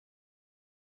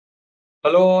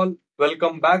Hello all,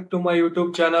 welcome back to my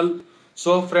YouTube channel.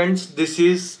 So friends, this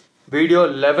is video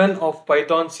 11 of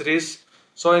Python series.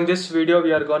 So in this video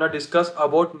we are gonna discuss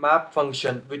about map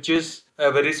function, which is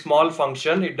a very small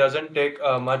function. It doesn't take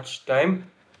much time.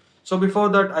 So before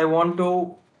that I want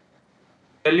to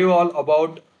tell you all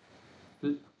about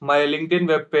my LinkedIn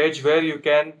web page where you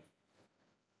can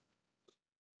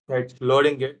it's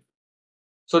loading it.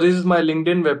 So this is my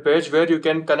LinkedIn webpage where you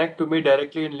can connect to me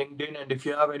directly in LinkedIn, and if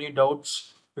you have any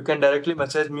doubts, you can directly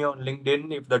message me on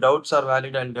LinkedIn. If the doubts are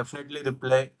valid, I'll definitely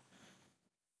reply.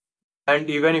 And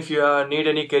even if you need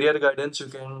any career guidance, you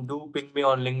can do ping me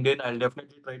on LinkedIn. I'll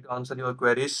definitely try to answer your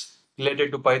queries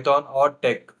related to Python or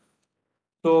tech.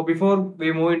 So before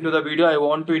we move into the video, I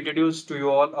want to introduce to you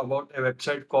all about a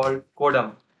website called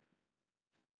Codam.cc.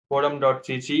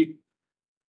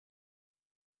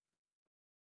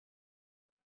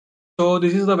 So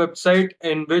this is the website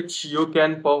in which you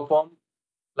can perform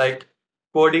like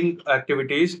coding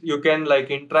activities. You can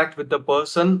like interact with the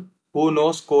person who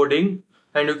knows coding,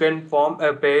 and you can form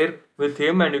a pair with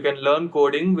him, and you can learn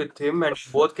coding with him, and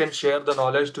both can share the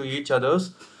knowledge to each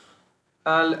others.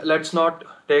 Let's not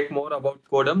take more about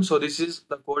Codam. So this is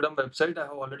the Codam website. I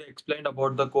have already explained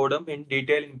about the Codam in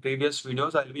detail in previous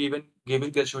videos. I'll be even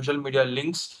giving the social media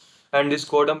links and this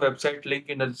Codam website link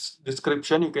in the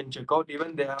description. You can check out.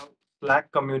 Even they have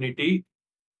Slack community,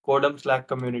 Codam Slack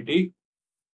community.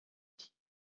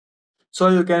 So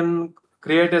you can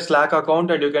create a Slack account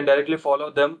and you can directly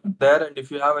follow them there. And if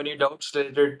you have any doubts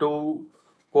related to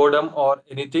Codam or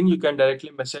anything, you can directly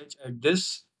message at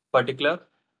this particular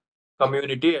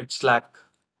community at Slack.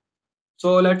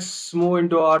 So let's move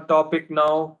into our topic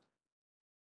now.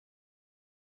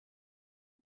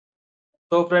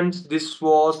 So friends, this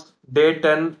was day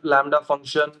 10 Lambda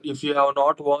function. If you have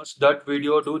not watched that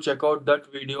video, do check out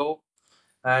that video.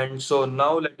 And so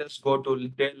now let us go to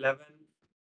day 11,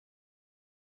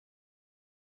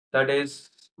 that is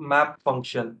map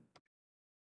function.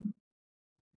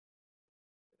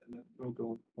 Let me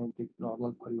do make it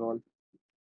normal for you all.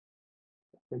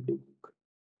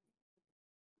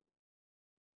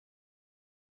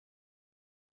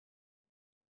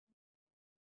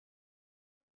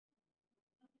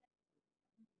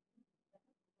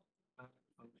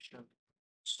 Function.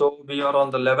 So we are on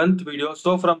the 11th video.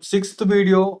 So from 6th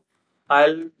video,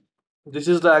 I'll this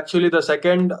is the actually the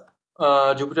second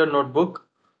Jupyter notebook.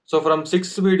 So from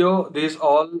 6th video, these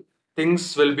all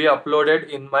things will be uploaded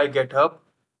in my GitHub.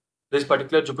 This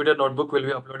particular Jupyter notebook will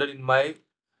be uploaded in my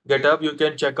GitHub. You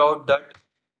can check out that.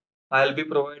 I'll be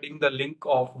providing the link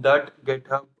of that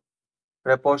GitHub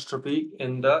repository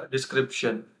in the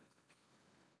description.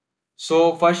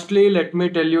 So firstly, let me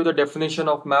tell you the definition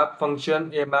of map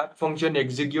function. A map function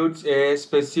executes a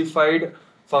specified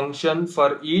function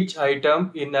for each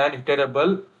item in an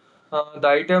iterable. The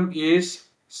item is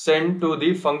sent to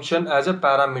the function as a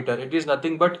parameter. It is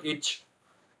nothing but each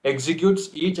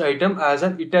executes each item as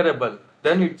an iterable.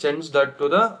 Then it sends that to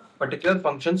the particular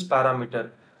function's parameter.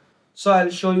 So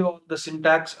I'll show you all the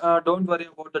syntax. Don't worry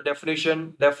about the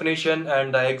definition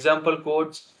and the example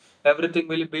codes. Everything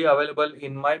will be available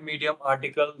in my Medium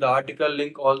article. The article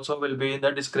link also will be in the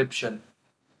description.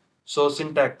 So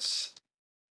syntax.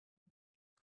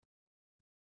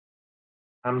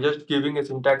 I'm just giving a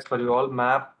syntax for you all.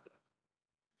 Map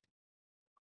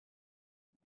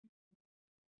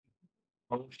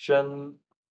function,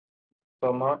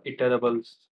 comma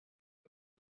iterables.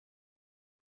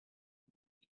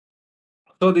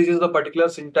 So this is the particular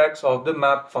syntax of the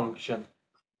map function.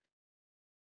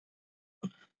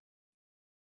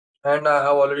 And I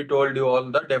have already told you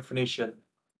all the definition.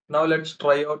 Now let's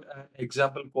try out an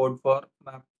example code for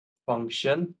map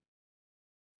function.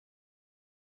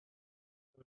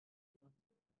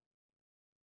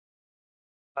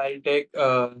 I'll take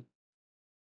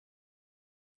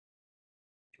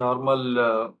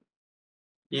normal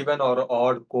even or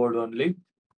odd code only.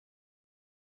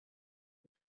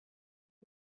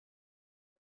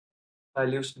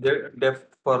 I'll use def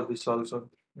for this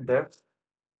also. Def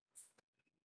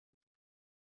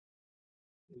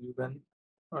even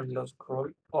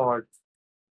underscore odd.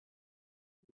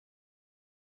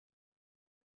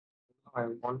 I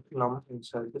want num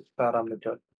inside this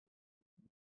parameter.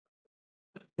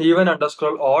 Even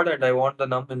underscore odd, and I want the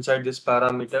num inside this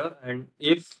parameter. And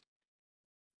if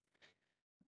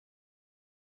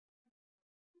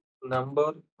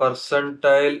number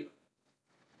percentile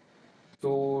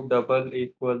to double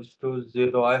equals to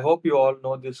 0. I hope you all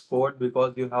know this code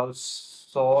because you have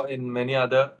saw in many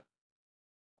other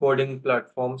coding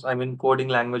platforms. I mean coding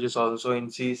languages also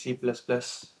in C, C++.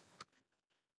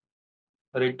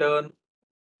 Return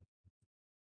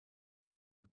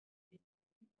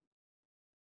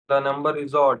The number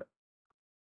is odd.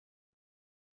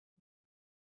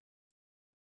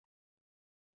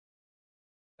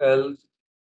 Else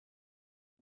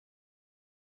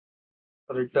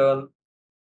return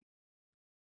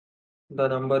the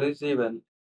number is even.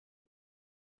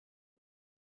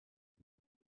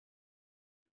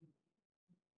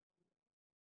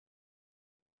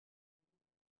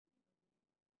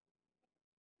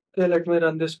 Okay, let me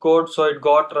run this code. So it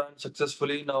got run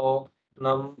successfully. Now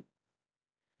num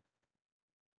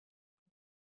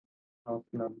not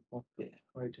num. Okay,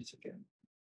 wait a second.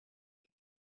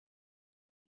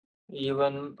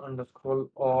 Even underscore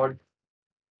odd.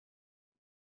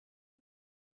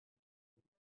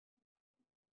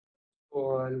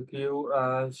 So I'll give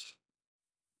as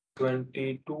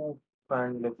 22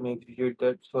 and let me execute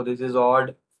that. So this is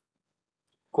odd.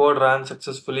 Code ran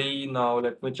successfully. Now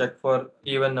let me check for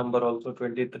even number also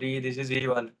 23. This is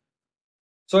even.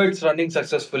 So it's running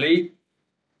successfully.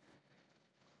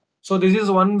 So this is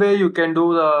one way you can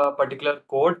do the particular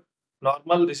code.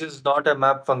 Normal, this is not a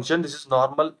map function. This is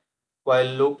normal while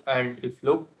loop and if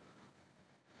loop.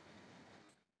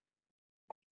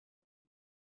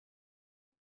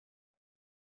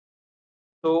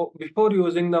 So before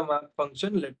using the map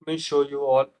function, let me show you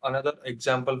all another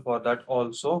example for that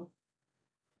also.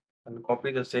 And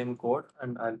copy the same code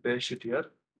and I'll paste it here.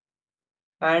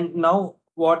 And now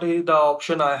what is the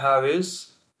option I have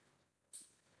is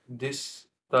this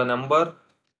the number.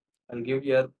 I'll give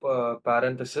here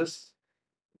parenthesis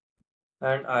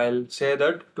and I'll say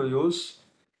that to use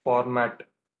format.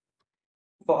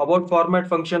 For about format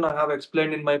function, I have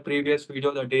explained in my previous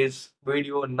video, that is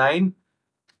video 9.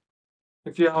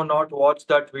 If you have not watched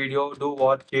that video, do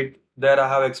watch it. There I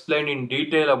have explained in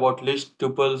detail about list,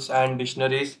 tuples and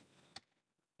dictionaries.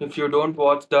 If you don't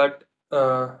watch that,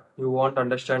 you won't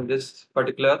understand this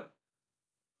particular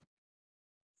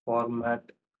format,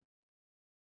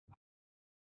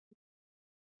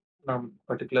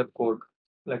 particular code.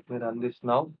 Let me run this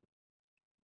now.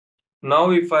 Now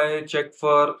if I check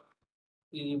for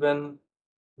even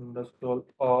underscore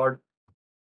odd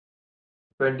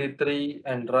 23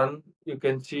 and run, you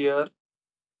can see here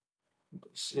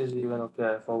this is even.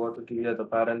 Okay, I forgot to clear the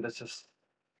parenthesis.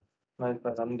 Now if I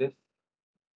run this,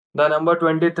 the number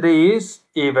 23 is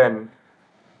even.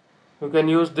 You can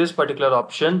use this particular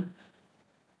option.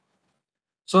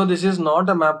 So this is not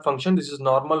a map function. This is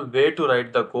normal way to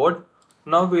write the code.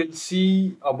 Now we'll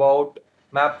see about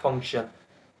map function.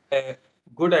 A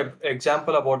good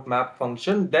example about map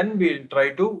function. Then we'll try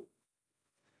to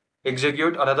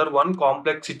execute another one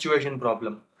complex situation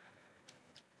problem.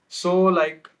 So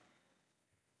like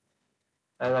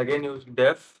I'll again use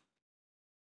def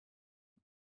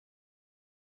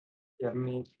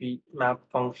map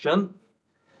function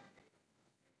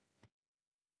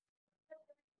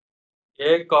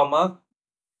a comma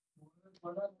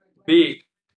b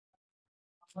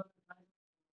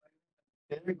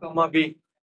a comma b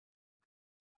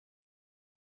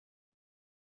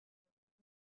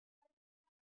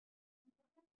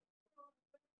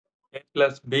a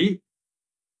plus b.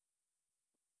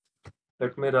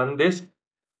 Let me run this.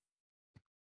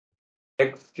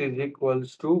 X is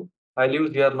equals to, I'll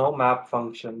use here now map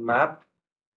function. Map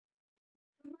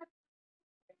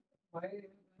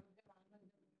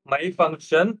my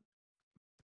function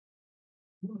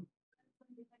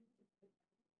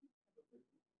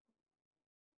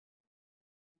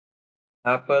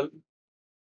apple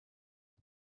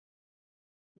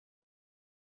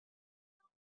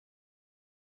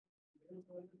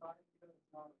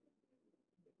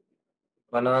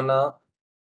banana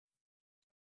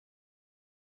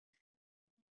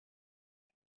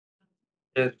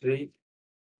cherry.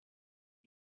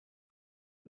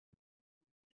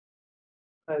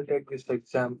 I'll take this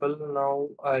example. Now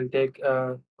I'll take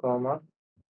a comma.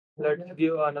 Let's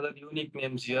give another unique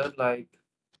names here like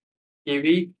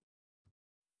kiwi,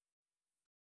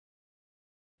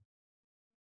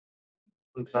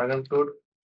 dragon fruit.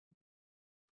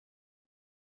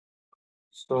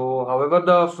 So, however,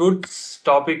 the fruits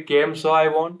topic came, so I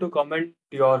want to comment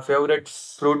your favorite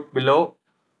fruit below.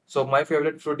 So, my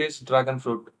favorite fruit is dragon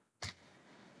fruit.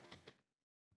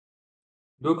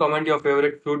 Do comment your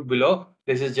favorite fruit below.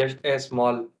 This is just a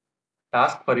small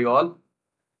task for you all.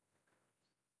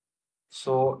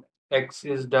 So, X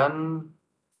is done.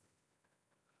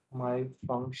 My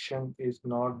function is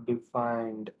not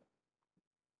defined.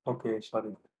 Okay,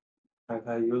 sorry.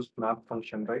 I used map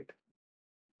function, right?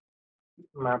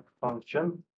 Map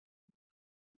function.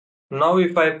 Now,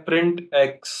 if I print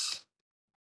X,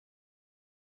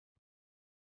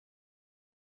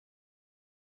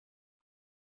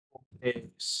 okay,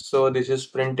 so this is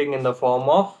printing in the form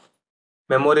of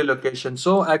memory location.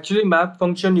 So actually map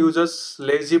function uses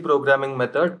lazy coding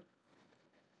method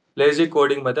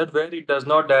where it does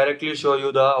not directly show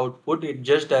you the output, it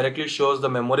just directly shows the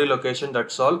memory location,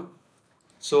 that's all.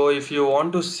 So if you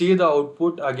want to see the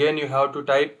output, again you have to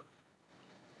type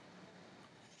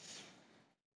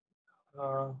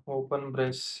open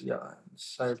brace, yeah,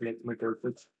 side, let me tell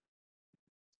it.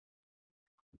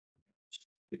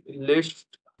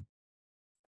 List,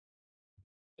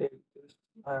 take this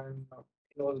and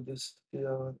close this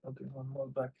here. Okay, one more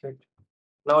bracket.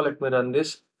 Now let me run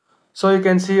this. So you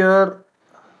can see here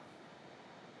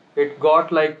it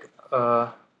got like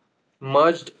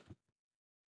merged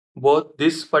both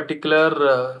this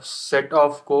particular set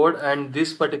of code and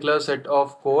this particular set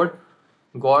of code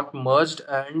got merged,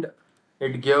 and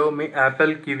it gave me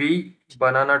apple, kiwi,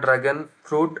 banana, dragon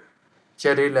fruit,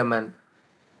 cherry, lemon.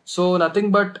 So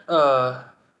nothing but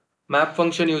map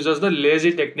function uses the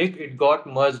lazy technique, it got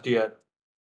merged here.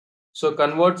 So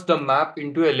converts the map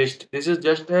into a list. This is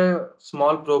just a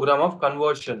small program of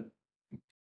conversion.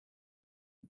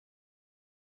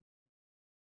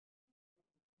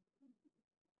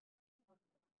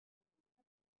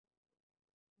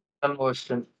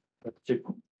 Conversion. That's it.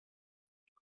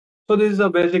 So this is a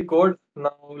basic code.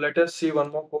 Now let us see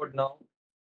one more code now.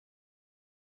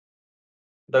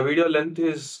 The video length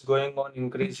is going on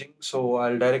increasing, so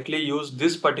I'll directly use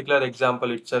this particular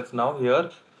example itself now here.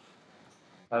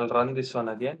 I'll run this one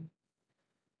again,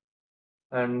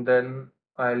 and then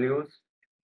I'll use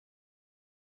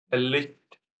a list.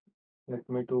 Let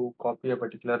me to copy a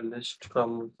particular list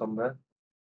from somewhere.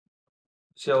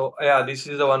 So yeah, this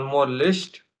is the one more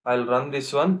list. I'll run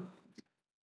this one.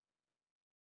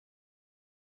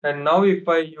 And now if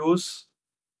I use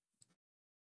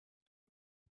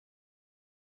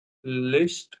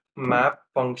list map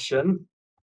function,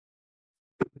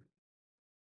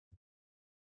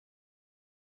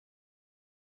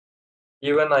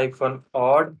 even hyphen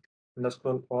odd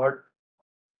underscore odd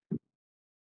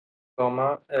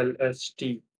comma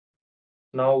lst.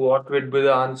 Now what will be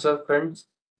the answer, friends?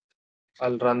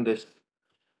 I'll run this.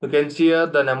 You can see here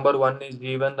the number 1 is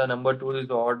even, the number 2 is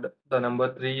odd, the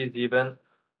number 3 is even.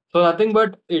 So nothing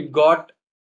but it got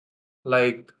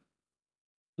like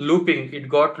looping, it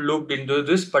got looped into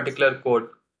this particular code.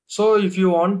 So if you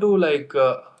want to like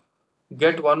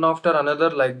get one after another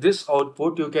like this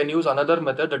output, you can use another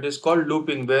method that is called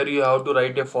looping, where you have to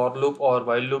write a for loop or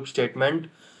while loop statement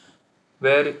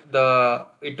where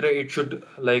it should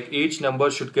like each number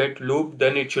should get looped,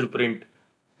 then it should print.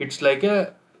 It's like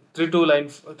a 3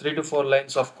 to 4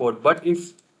 lines of code. But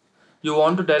if you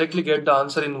want to directly get the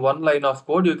answer in one line of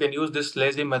code, you can use this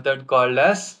lazy method called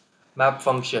as map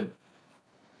function.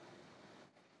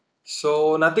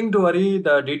 So nothing to worry,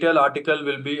 the detailed article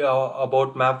will be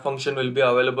about map function will be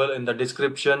available in the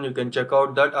description. You can check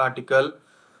out that article.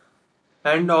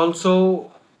 And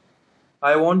also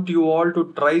I want you all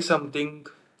to try something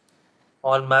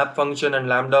on map function and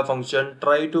lambda function.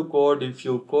 Try to code. If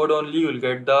you code only, you'll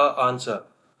get the answer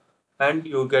and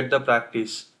you get the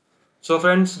practice. So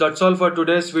friends, that's all for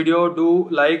today's video. Do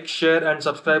like, share and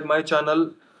subscribe my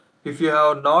channel. If you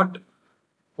have not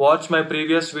watched my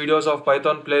previous videos of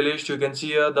Python playlist, you can see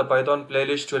here the Python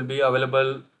playlist will be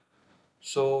available.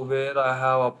 So where I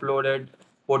have uploaded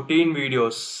 14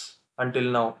 videos until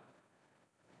now.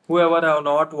 Whoever have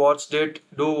not watched it,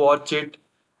 do watch it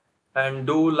and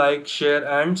do like, share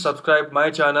and subscribe my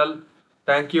channel.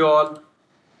 Thank you all.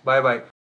 Bye bye.